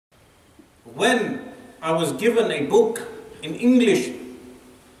when I was given a book in English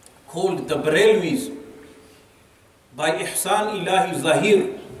called The Barelwis by Ihsan Ilahi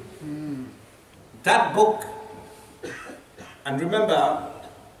Zahir. That book, and remember,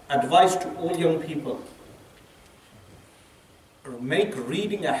 advice to all young people, make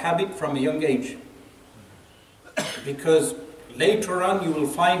reading a habit from a young age, because later on you will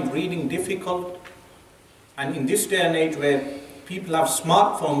find reading difficult. And in this day and age where people have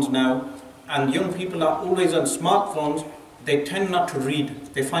smartphones now and young people are always on smartphones, they tend not to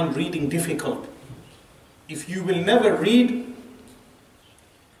read. They find reading difficult. If you will never read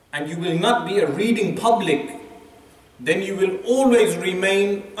and you will not be a reading public, then you will always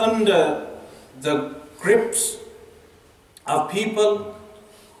remain under the grips of people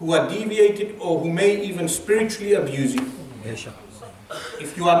who are deviated or who may even spiritually abuse you.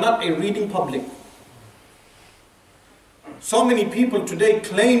 If you are not a reading public. So many people today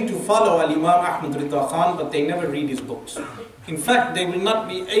claim to follow Imam Ahmed Rida Khan, but they never read his books. In fact, they will not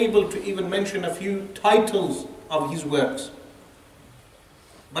be able to even mention a few titles of his works.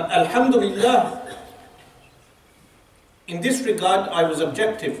 But Alhamdulillah, in this regard, I was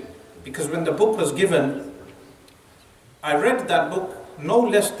objective, because when the book was given, I read that book no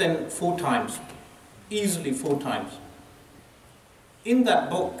less than 4 times, easily 4 times. In that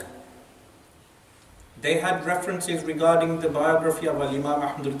book, they had references regarding the biography of Imam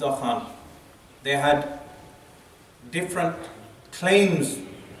Ahmed Rida Khan. They had different claims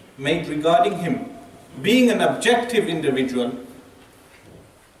made regarding him. Being an objective individual,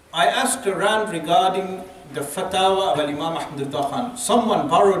 I asked around regarding the fatwa of Imam Ahmed Rida Khan. Someone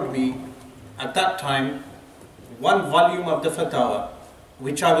borrowed me at that time 1 volume of the fatwa,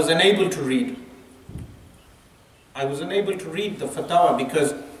 which I was unable to read. I was unable to read the fatwa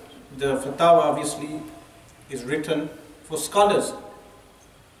because the fatwa obviously is written for scholars.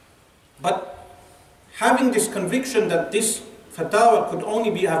 But having this conviction that this fatwa could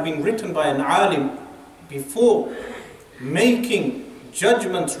only have been written by an alim, before making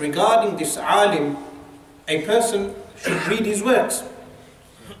judgments regarding this alim, a person should read his works.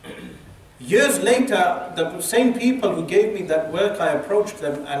 Years later, the same people who gave me that work, I approached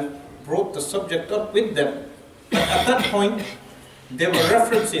them and brought the subject up with them. But at that point, there were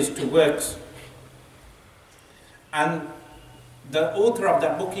references to works. And the author of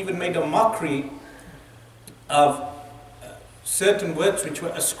that book even made a mockery of certain works which were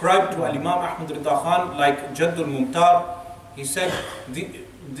ascribed to Imam Ahmed Rida Khan, like Jaddul Mumtar. He said the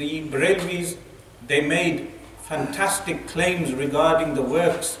Barelwis, they made fantastic claims regarding the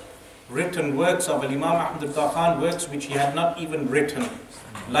works, written works of Imam Ahmed Rida Khan, works which he had not even written,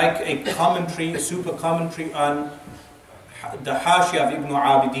 like a commentary, a super commentary on the Hashia of Ibn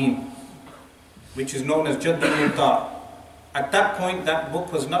Abidin, which is known as Jaddul Mumtar. At that point, that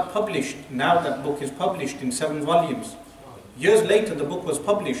book was not published. Now that book is published in 7 volumes. Years later, the book was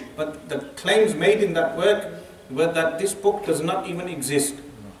published, but the claims made in that work were that this book does not even exist.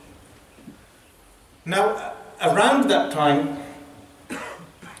 Now, around that time,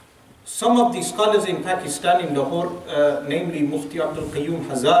 some of the scholars in Pakistan, in Lahore, namely Mufti Abdul Qayyum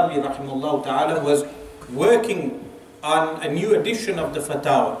Hazarvi rahimahullah ta'ala, was working on a new edition of the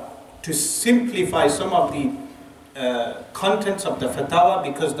fatwa to simplify some of the contents of the fatwa,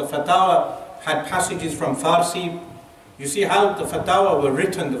 because the fatwa had passages from Farsi. You see how the fatwa were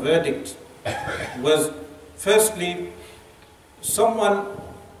written, the verdict was, firstly, someone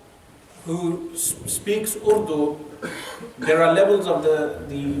who speaks Urdu, there are levels of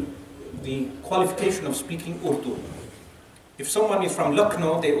the qualification of speaking Urdu. If someone is from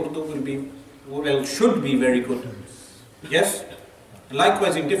Lucknow, their Urdu will be, well, should be very good. Yes?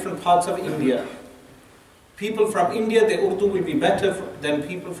 Likewise in different parts of India. People from India, their Urdu will be better than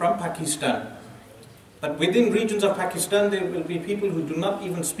people from Pakistan. But within regions of Pakistan, there will be people who do not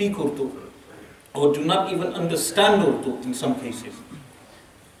even speak Urdu, or do not even understand Urdu in some cases.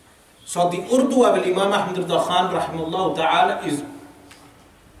 So the Urdu of Imam Ahmed Rida Khan rahimahullah ta'ala is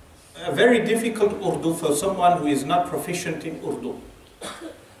a very difficult Urdu for someone who is not proficient in Urdu.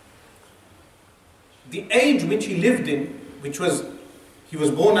 The age which he lived in, which was, he was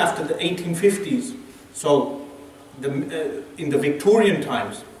born after the 1850s, so in the Victorian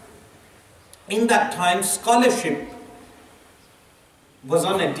times. In that time, scholarship was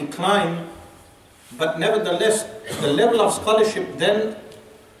on a decline, but nevertheless, the level of scholarship then,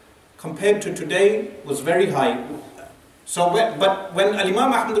 compared to today, was very high. So, but when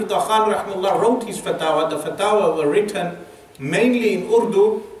Imam Ahmed Rida Khan rahimahullah wrote his fatwa, the fatwa were written mainly in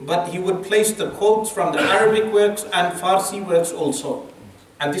Urdu, but he would place the quotes from the Arabic works and Farsi works also.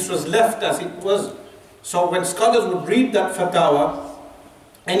 And this was left as it was. So when scholars would read that fatwa,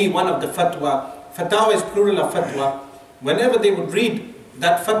 any one of the fatwa. Fatawa is plural of fatwa. Whenever they would read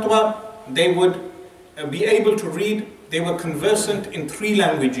that fatwa, they would be able to read. They were conversant in 3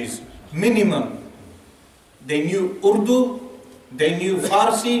 languages, minimum. They knew Urdu, they knew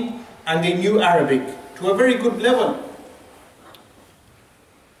Farsi, and they knew Arabic to a very good level.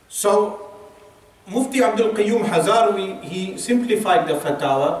 So, Mufti Abdul Qayyum Hazarwi, he simplified the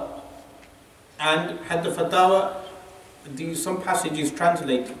fatawa and had the fatawa, some passages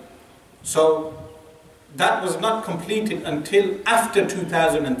translated. So, that was not completed until after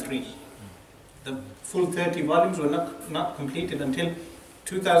 2003. The full 30 volumes were not completed until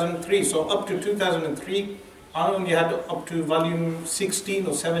 2003. So up to 2003, I only had up to volume 16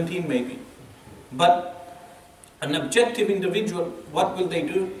 or 17 maybe. But an objective individual, what will they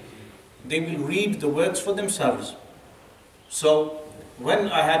do? They will read the works for themselves. So when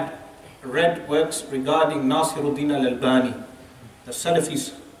I had read works regarding Nasiruddin al-Albani, the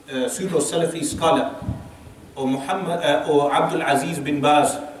Salafi, pseudo-Salafi scholar, or or Abdul Aziz bin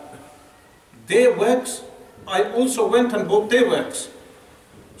Baz, their works, I also went and bought their works.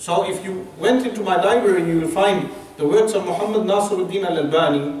 So if you went into my library, you will find the works of Muhammad Nasiruddin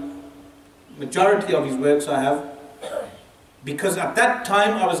al-Albani. Majority of his works I have, because at that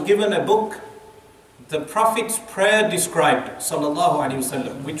time I was given a book, The Prophet's Prayer Described, sallallahu alaihi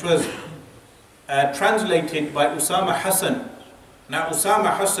wasallam, which was translated by Usama Hassan. Now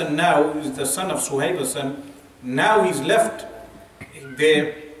Usama Hassan now is the son of Suhaib Hassan. Now he's left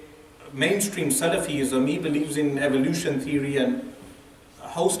their mainstream Salafism. He believes in evolution theory and a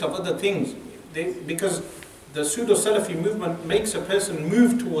host of other things. Because the pseudo-Salafi movement makes a person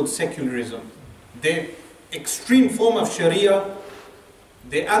move towards secularism. The extreme form of Sharia,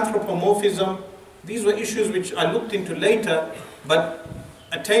 the anthropomorphism, these were issues which I looked into later, but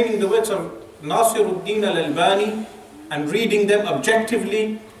attaining the works of Nasiruddin al-Albani and reading them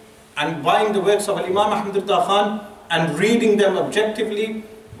objectively, and buying the works of Imam Ahmed Rida Khan and reading them objectively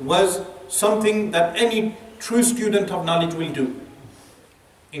was something that any true student of knowledge will do.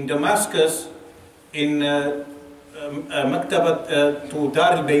 In Damascus, in Maktabat to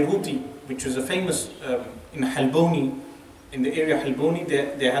Dar al-Bayruti, which is a famous, in Halboni, in the area Halboni,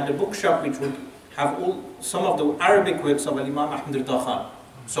 they had a bookshop which would have some of the Arabic works of Imam Ahmed Rida Khan.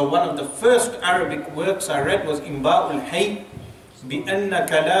 So one of the first Arabic works I read was Imba'ul Hayy بأن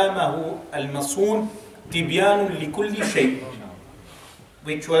كلامه المصون تبيان لكل شيء,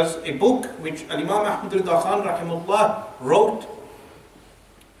 which was a book which Imam Ahmed Rida Khan rahimahullah wrote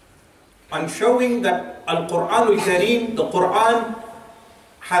on showing that Al-Quran al-Kareem, the Quran,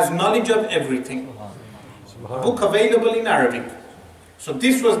 has knowledge of everything. Book available in Arabic. So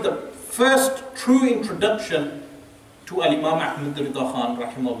this was the first true introduction to Imam Ahmed Rida Khan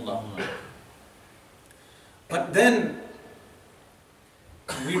rahimahullah. But then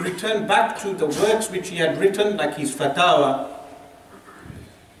we return back to the works which he had written, like his Fatawa,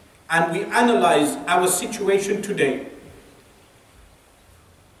 and we analyze our situation today.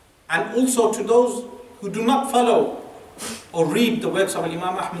 And also to those who do not follow or read the works of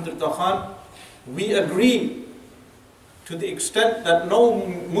Imam Ahmed Rida Khan, we agree to the extent that no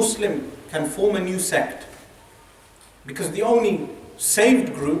Muslim can form a new sect. Because the only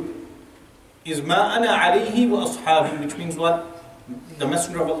saved group is Ma ana alayhi wa ashabi, which means what? The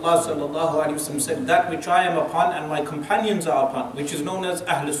Messenger of Allah sallallahu alaihi wasallam said, that which I am upon and my companions are upon, which is known as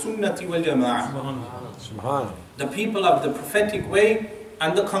Ahl Sunnati wal Jama'ah. The people of the prophetic way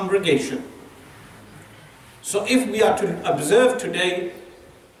and the congregation. So if we are to observe today,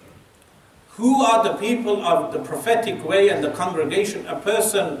 who are the people of the prophetic way and the congregation, a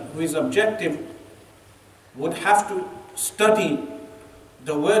person who is objective would have to study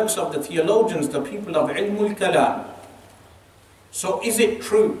the works of the theologians, the people of Ilmul Kalam. So is it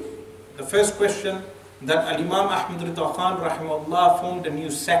true, the first question, that Imam Ahmed Rida Khan rahimahullah formed a new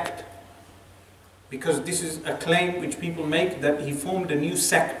sect? Because this is a claim which people make, that he formed a new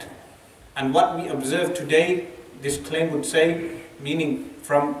sect. And what we observe today, this claim would say, meaning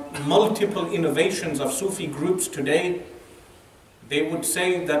from multiple innovations of Sufi groups today, they would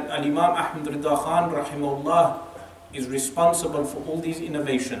say that Imam Ahmed Rida Khan rahimahullah is responsible for all these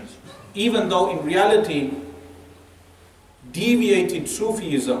innovations. Even though in reality, deviated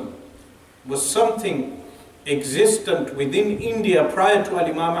Sufism was something existent within India prior to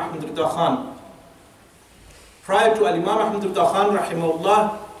Imam Ahmed Rida Khan. Prior to Imam Ahmed Rida Khan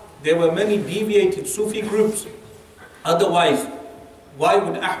rahimahullah, there were many deviated Sufi groups. Otherwise, why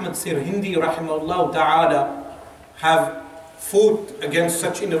would Ahmad Sirhindi rahimahullah ta'ala have fought against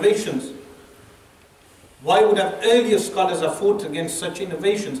such innovations? Why would have earlier scholars have fought against such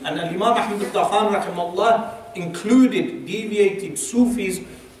innovations? And Imam Ahmed Rida Khan rahimahullah included deviated Sufis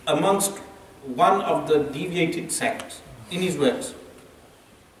amongst one of the deviated sects in his works.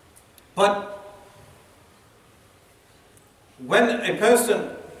 But when a person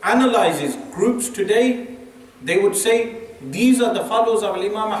analyzes groups today, they would say these are the followers of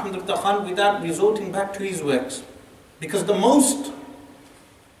Imam Ahmed Rida Khan without resorting back to his works. Because the most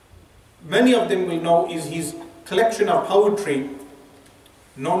many of them will know is his collection of poetry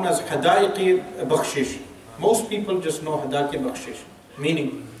known as Hadaiq Bakhshish. Most people just know Hadaiq Bakhshish,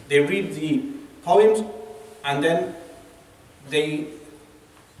 meaning they read the poems and then they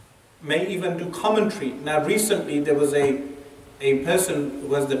may even do commentary. Now recently there was a person who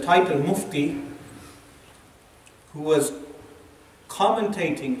was the title Mufti who was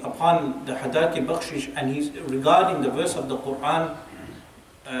commentating upon the Hadaiq Bakhshish, and he's regarding the verse of the Quran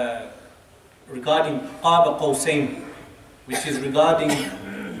regarding Qaba Qawsain, which is regarding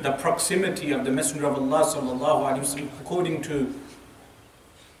the proximity of the Messenger of Allah sallallahu alaihi wasallam, according to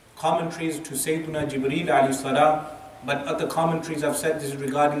commentaries to Sayyidina Jibreel alayhi salam, but other commentaries have said this is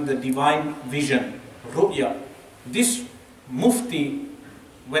regarding the divine vision, ru'ya. This Mufti,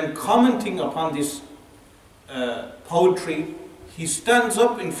 when commenting upon this poetry, he stands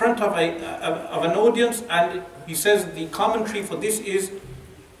up in front of an audience and he says the commentary for this is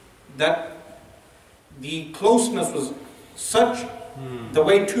that the closeness was such, the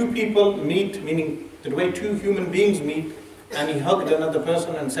way two people meet, meaning the way two human beings meet, and he hugged another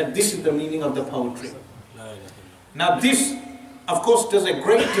person and said, this is the meaning of the poetry. Now this, of course, does a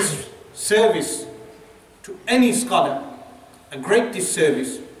great disservice to any scholar, a great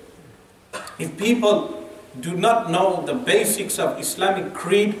disservice. If people do not know the basics of Islamic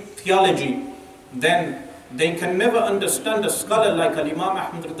creed theology, then they can never understand a scholar like Imam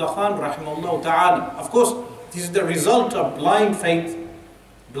Ahmed Rida Khan rahimahullah ta'ala. Of course, this is the result of blind faith,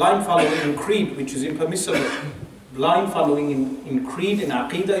 blind following in creed, which is impermissible. Blind following in creed, in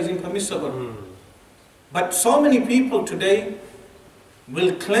aqidah, is impermissible. But so many people today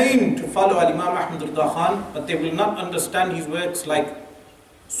will claim to follow Imam Ahmed Rida Khan, but they will not understand his works like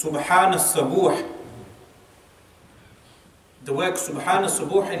Subhan al-Sabuh. The work Subhan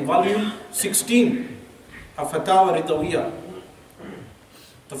al-Sabuh in volume 16 of Fatawa Ridawiyya.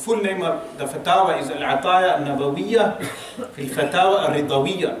 The full name of the Fatawa is Al-Ataya Al-Nabawiyya fil Fatawa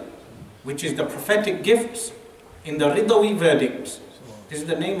Al-Ridawiyya, which is the prophetic gifts in the Ridawi verdicts. This is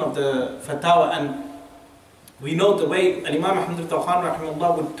the name of the Fatawa, and we know the way Imam Ahmed Rida Khan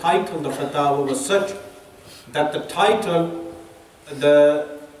rahimahullah would title the Fatawa was such that the title,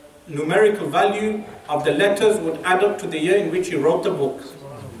 the numerical value of the letters would add up to the year in which he wrote the book.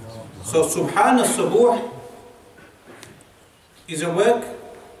 So Subhan al-Sabuh is a work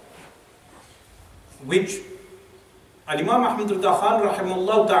which Imam Ahmed Rida Khan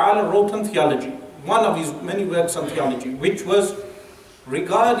rahimahullah ta'ala wrote on theology, one of his many works on theology, which was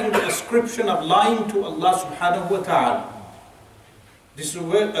regarding the ascription of lying to Allah subhanahu wa ta'ala. This is a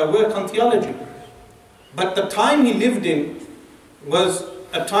work on theology. But the time he lived in was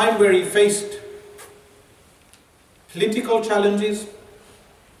a time where he faced political challenges,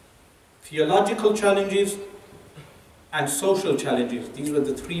 theological challenges, and social challenges. These were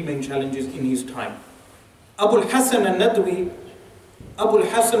the three main challenges in his time. Abu Hassan al-Nadwi,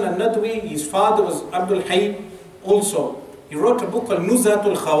 his father was Abdul Hayy also. He wrote a book called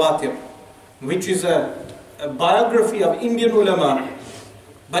Nuzhatul Khawatir, which is a biography of Indian ulama.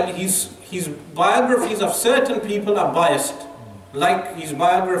 But his biographies of certain people are biased, like his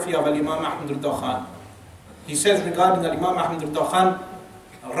biography of Imam Ahmed Rida Khan. He says regarding Imam Ahmed Rida Khan,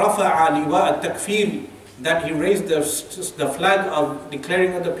 Rafa'a liwa at-takfir, that he raised the flag of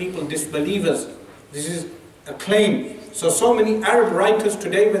declaring other people disbelievers. This is a claim. So many Arab writers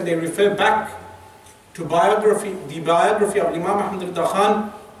today, when they refer back to the biography of Imam Ahmed Rida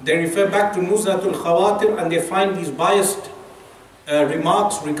Khan, they refer back to Nuzhatul Khawatir and they find these biased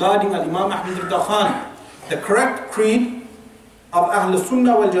remarks regarding Imam Ahmed Rida Khan. The correct creed of Ahl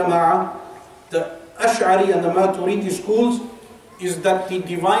Sunnah wal Jama'ah, the Ash'ari and the Maturidi schools, is that the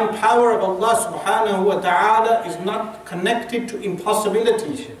divine power of Allah subhanahu wa ta'ala is not connected to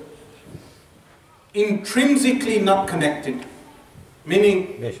impossibilities. Intrinsically not connected.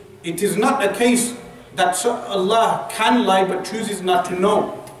 Meaning, it is not a case that Allah can lie but chooses not to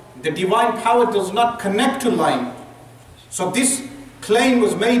know. The divine power does not connect to lying. So this claim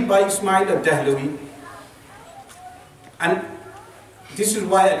was made by Ismail al-Dahlawi. And this is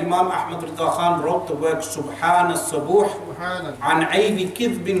why Imam Ahmed Rida Khan wrote the work Subhan al-Sabuh an Aybi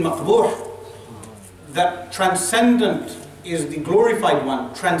Kidbin Maqbuh, that transcendent is the glorified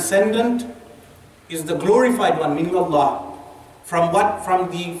one. Transcendent is the glorified one, meaning Allah. From what? From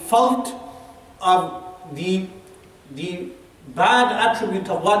the fault of the bad attribute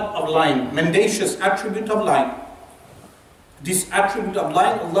of what? Of lying. Mendacious attribute of lying. This attribute of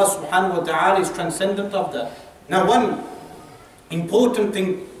lying, Allah subhanahu wa ta'ala is transcendent of that. Now one important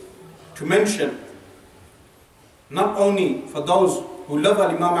thing to mention, not only for those who love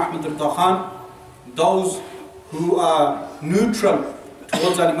Imam Ahmed Rida Khan, those who are neutral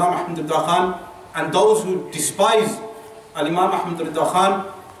towards Imam Ahmed Rida Khan, and those who despise Imam Ahmed Rida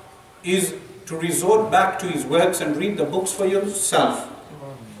Khan, is to resort back to his works and read the books for yourself.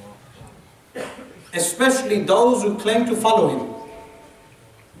 Especially those who claim to follow him.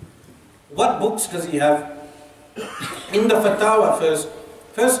 What books does he have? In the Fatawa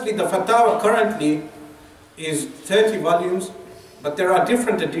firstly the Fatawa currently is 30 volumes, but there are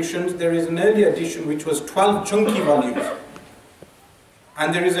different editions. There is an early edition which was 12 chunky volumes.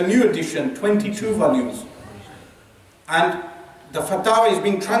 And there is a new edition, 22 volumes. And the Fatawa is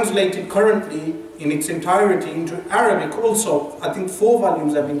being translated currently in its entirety into Arabic also. I think 4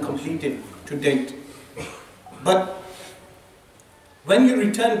 volumes have been completed to date. But when you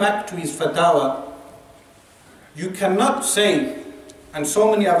return back to his Fatawa, you cannot say, and so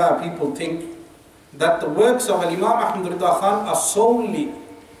many of our people think, that the works of Imam Ahmed Rida Khan are solely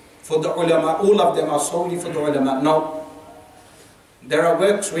for the ulama, all of them are solely for the ulama. No. There are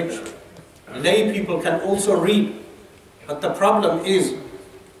works which lay people can also read, but the problem is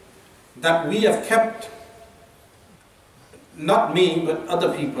that we have kept, not me, but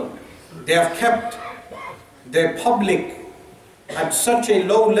other people, they have kept their public at such a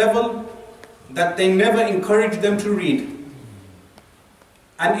low level that they never encourage them to read.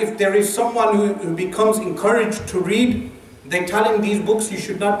 And if there is someone who becomes encouraged to read, they tell him these books you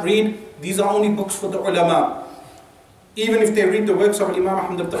should not read, these are only books for the ulama. Even if they read the works of Imam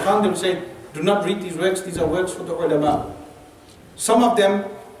Ahmed Rida Khan, they'll say, do not read these works, these are works for the ulama. Some of them,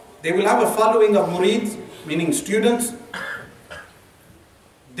 they will have a following of murids, meaning students.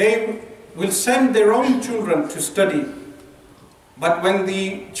 They will send their own children to study. But when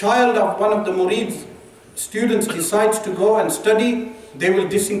the child of one of the murids, students, decides to go and study, they will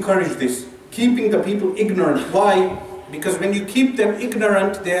discourage this, keeping the people ignorant. Why? Because when you keep them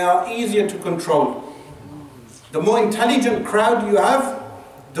ignorant, they are easier to control. The more intelligent crowd you have,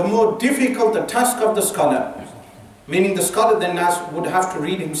 the more difficult the task of the scholar. Meaning the scholar then would have to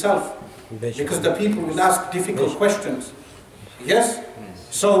read himself, because the people will ask difficult questions. Yes?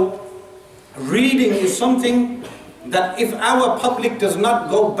 So, reading is something that if our public does not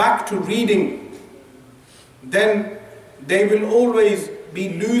go back to reading, then they will always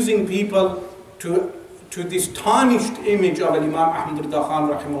be losing people to this tarnished image of Imam Ahmed Rida Khan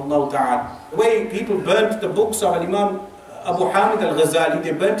rahimahullah ta'ala. The way people burnt the books of Imam Abu Hamid al-Ghazali,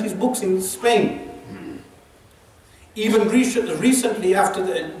 they burnt his books in Spain. Even recently,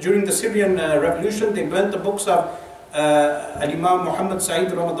 during the Syrian revolution, they burnt the books of Imam Muhammad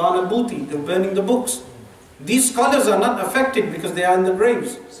Sa'id Ramadan al-Buti. They were burning the books. These scholars are not affected because they are in the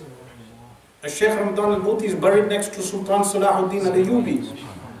graves. Shaykh Ramadan al-Buti is buried next to Sultan Salahuddin al-Ayyubi.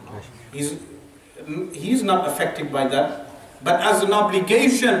 He's not affected by that. But as an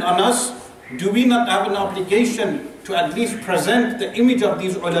obligation on us, do we not have an obligation to at least present the image of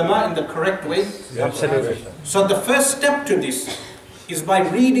these ulama in the correct way? Absolutely. So the first step to this is by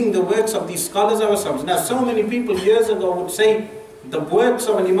reading the works of these scholars ourselves. Now so many people years ago would say the works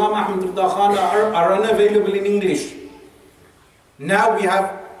of Imam Ahmed Rida Khan are unavailable in English. Now we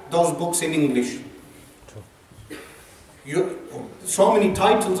have those books in English. So many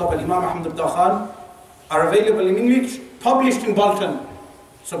titles of Imam Ahmed Rida Khan are available in English, published in Bolton,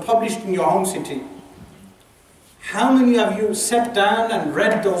 so published in your home city. How many of you sat down and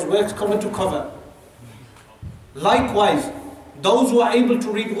read those works cover to cover? Likewise, those who are able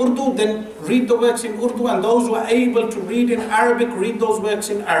to read Urdu, then read the works in Urdu, and those who are able to read in Arabic, read those works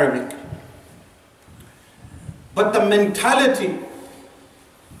in Arabic. But the mentality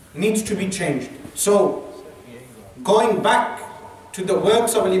needs to be changed. So, going back to the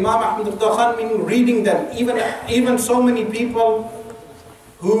works of Imam Ahmed Rida Khan, meaning reading them, even so many people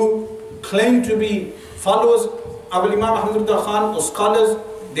who claim to be followers of Imam Ahmed Rida Khan or scholars,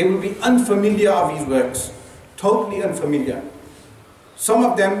 they will be unfamiliar of his works, totally unfamiliar. Some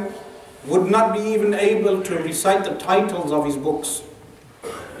of them would not be even able to recite the titles of his books.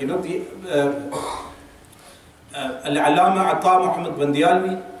 You know, the Al-Alama Ata Muhammad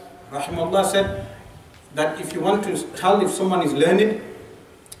Bandialwi rahimahullah said that if you want to tell if someone is learned,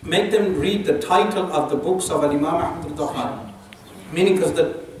 make them read the title of the books of Imam Ahmed Rida Khan. Meaning, because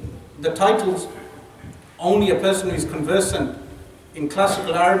the titles, only a person who is conversant in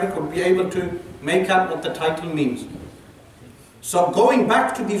classical Arabic would be able to make out what the title means. So going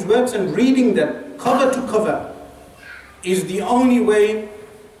back to these works and reading them cover to cover, is the only way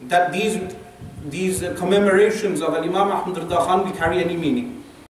that these commemorations of Imam Ahmed Rida Khan will carry any meaning.